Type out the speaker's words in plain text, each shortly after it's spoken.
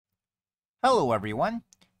Hello everyone!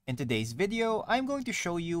 In today's video, I'm going to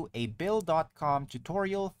show you a Bill.com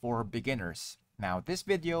tutorial for beginners. Now, this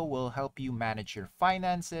video will help you manage your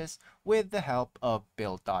finances with the help of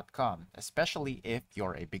Bill.com, especially if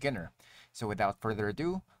you're a beginner. So without further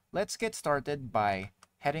ado, let's get started by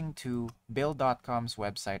heading to Bill.com's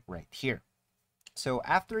website right here. So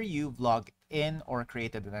after you've logged in or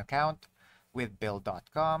created an account with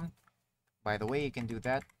Bill.com, by the way, you can do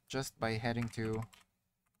that just by heading to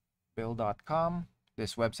Bill.com,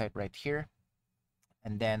 this website right here.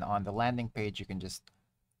 And then on the landing page, you can just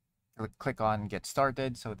click on Get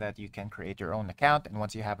Started so that you can create your own account. And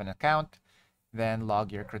once you have an account, then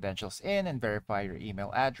log your credentials in and verify your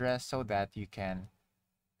email address so that you can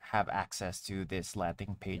have access to this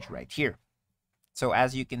landing page right here. So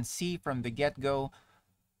as you can see from the get-go,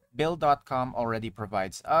 Bill.com already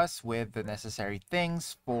provides us with the necessary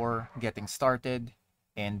things for getting started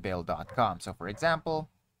in Bill.com. So for example,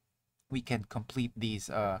 we can complete these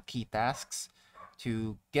key tasks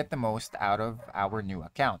to get the most out of our new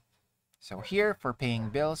account. So here for paying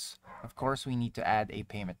bills, of course, we need to add a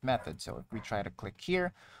payment method. So if we try to click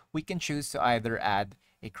here, we can choose to either add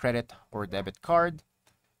a credit or debit card.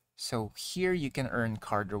 So here you can earn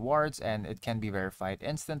card rewards and it can be verified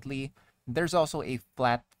instantly. There's also a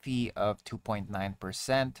flat fee of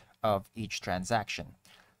 2.9% of each transaction.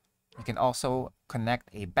 You can also connect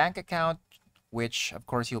a bank account, which of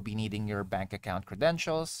course you'll be needing your bank account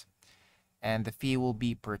credentials, and the fee will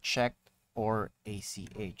be per check or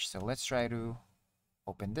ACH. So let's try to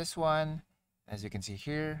open this one. As you can see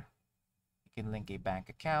here, you can link a bank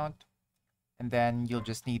account, and then you'll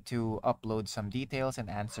just need to upload some details and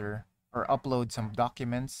answer or upload some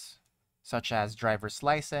documents such as driver's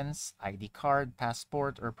license, ID card,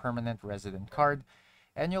 passport, or permanent resident card.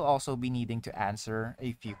 And you'll also be needing to answer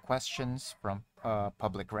a few questions from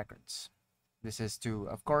public records. This is to,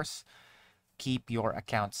 of course, keep your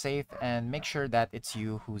account safe and make sure that it's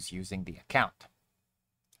you who's using the account.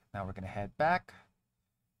 Now we're going to head back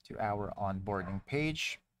to our onboarding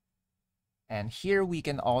page. And here we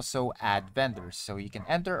can also add vendors. So you can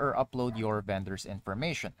enter or upload your vendor's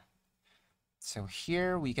information. So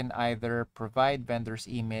here we can either provide vendor's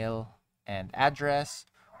email and address,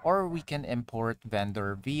 or we can import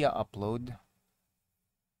vendor via upload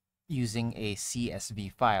using a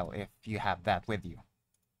CSV file if you have that with you.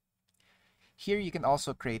 Here you can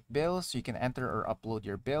also create bills. You can enter or upload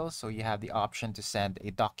your bills. So you have the option to send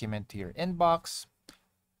a document to your inbox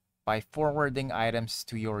by forwarding items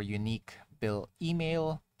to your unique bill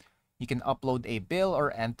email. You can upload a bill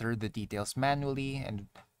or enter the details manually, and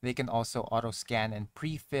they can also auto scan and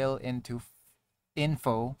pre-fill into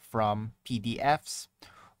info from PDFs,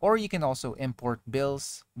 or you can also import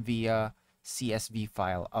bills via CSV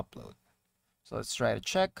file upload. So let's try to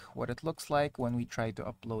check what it looks like when we try to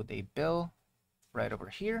upload a bill right over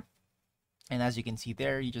here. And as you can see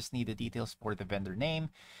there, you just need the details for the vendor name,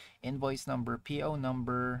 invoice number, PO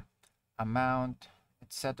number, amount,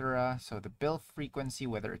 etc. So the bill frequency,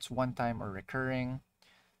 whether it's one time or recurring.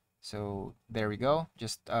 So there we go.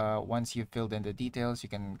 Just once you've filled in the details, you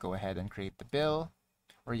can go ahead and create the bill,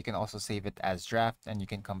 or you can also save it as draft and you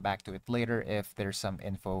can come back to it later if there's some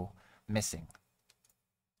info missing.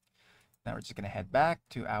 Now we're just going to head back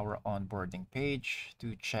to our onboarding page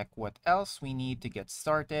to check what else we need to get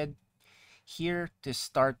started. Here to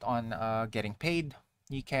start on getting paid,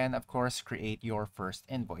 you can of course create your first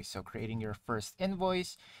invoice. So creating your first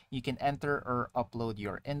invoice, you can enter or upload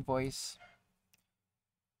your invoice.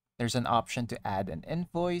 There's an option to add an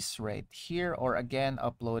invoice right here, or again,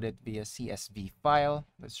 upload it via CSV file.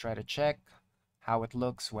 Let's try to check how it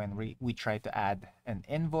looks when we try to add an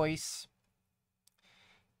invoice.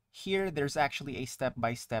 Here, there's actually a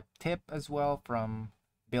step-by-step tip as well from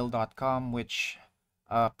Bill.com, which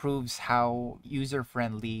proves how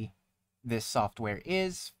user-friendly this software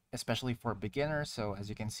is, especially for beginners. So as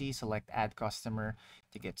you can see, select Add Customer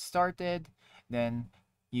to get started. Then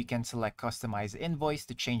you can select Customize Invoice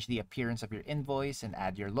to change the appearance of your invoice and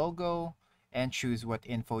add your logo, and choose what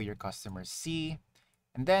info your customers see.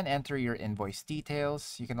 And then enter your invoice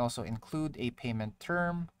details. You can also include a payment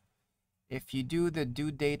term. If you do, the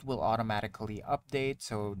due date will automatically update,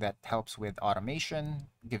 so that helps with automation,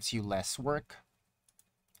 gives you less work.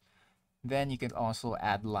 Then you can also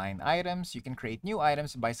add line items. You can create new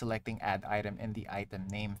items by selecting Add Item in the item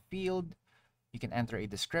name field. You can enter a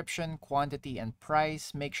description, quantity, and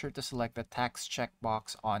price. Make sure to select the tax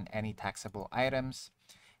checkbox on any taxable items.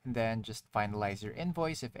 And then just finalize your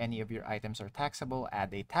invoice. If any of your items are taxable,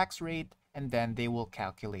 add a tax rate, and then they will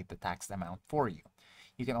calculate the tax amount for you.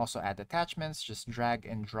 You can also add attachments. Just drag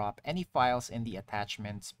and drop any files in the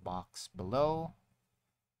attachments box below.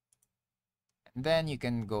 And then you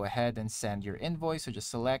can go ahead and send your invoice. So just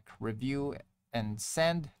select review and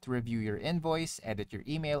send to review your invoice, edit your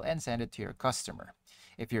email, and send it to your customer.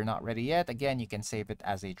 If you're not ready yet, again, you can save it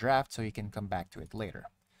as a draft so you can come back to it later.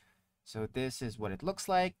 So this is what it looks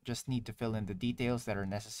like. Just need to fill in the details that are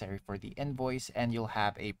necessary for the invoice, and you'll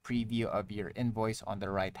have a preview of your invoice on the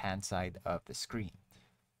right-hand side of the screen.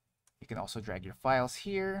 You can also drag your files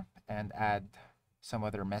here and add some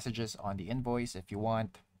other messages on the invoice if you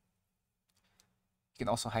want. You can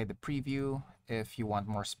also hide the preview if you want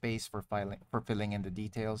more space for filling in the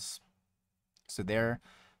details. So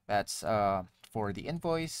that's for the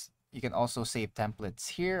invoice. You can also save templates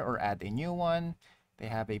here or add a new one. They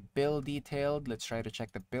have a bill detailed. Let's try to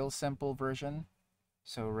check the bill simple version.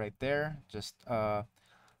 So right there, just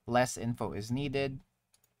less info is needed.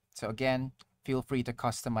 So again, feel free to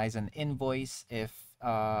customize an invoice if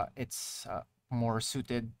it's more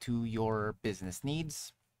suited to your business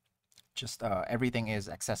needs. Just everything is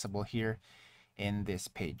accessible here in this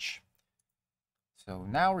page. So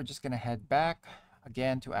now we're just going to head back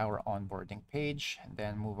again to our onboarding page and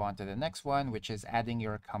then move on to the next one, which is adding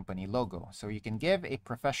your company logo. So you can give a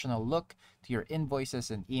professional look to your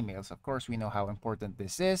invoices and emails. Of course, we know how important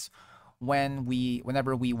this is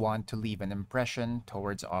whenever we want to leave an impression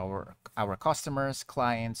towards our customers,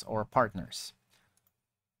 clients, or partners.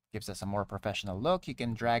 Gives us a more professional look. You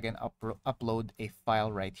can drag and upload a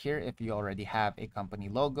file right here if you already have a company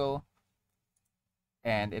logo,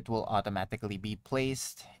 and it will automatically be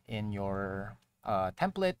placed in your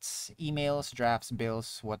templates, emails, drafts,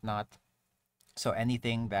 bills, whatnot. So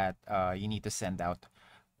anything that you need to send out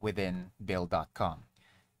within Bill.com.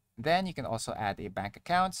 Then you can also add a bank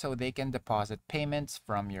account so they can deposit payments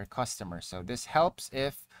from your customers. So this helps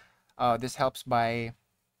by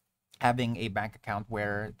having a bank account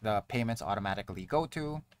where the payments automatically go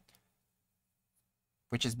to,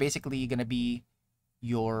 which is basically going to be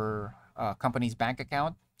your company's bank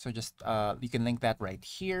account. So just you can link that right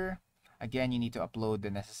here. Again, you need to upload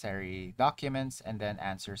the necessary documents and then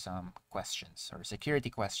answer some questions or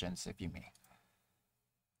security questions if you may.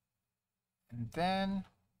 And then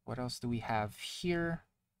what else do we have here?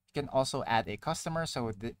 You can also add a customer.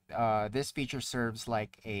 So this feature serves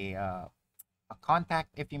like a contact,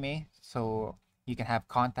 if you may. So you can have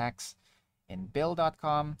contacts in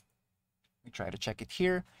Bill.com. We try to check it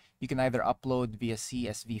here. You can either upload via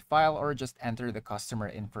CSV file or just enter the customer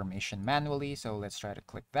information manually. So let's try to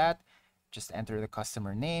click that. Just enter the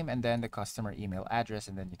customer name and then the customer email address,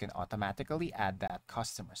 and then you can automatically add that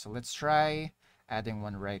customer. So let's try adding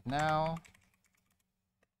one right now.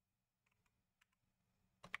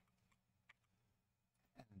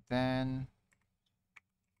 And then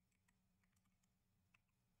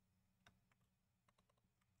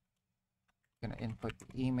I'm gonna input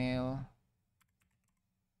the email.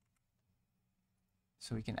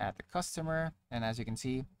 So we can add the customer, and as you can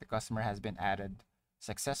see, the customer has been added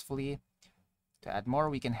successfully. To add more,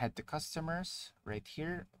 we can head to customers right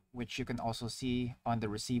here, which you can also see on the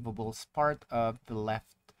receivables part of the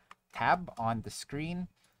left tab on the screen.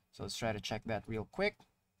 So let's try to check that real quick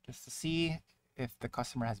just to see if the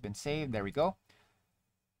customer has been saved. There we go.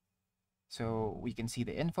 So we can see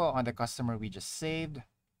the info on the customer we just saved,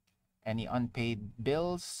 any unpaid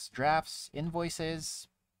bills, drafts, invoices.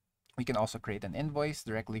 We can also create an invoice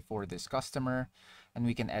directly for this customer, and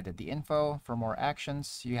we can edit the info. For more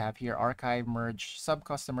actions, you have here archive, merge,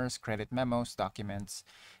 sub-customers, credit memos, documents,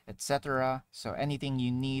 etc. So anything you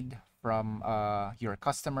need from your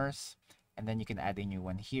customers, and then you can add a new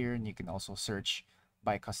one here, and you can also search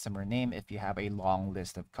by customer name if you have a long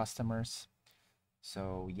list of customers.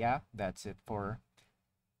 So yeah, that's it for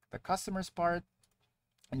the customers part.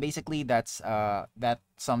 And basically, that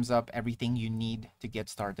sums up everything you need to get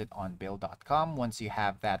started on Bill.com. Once you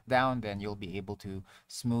have that down, then you'll be able to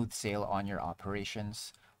smooth sail on your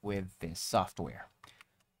operations with this software.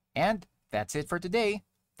 And that's it for today.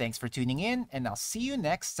 Thanks for tuning in, and I'll see you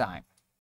next time.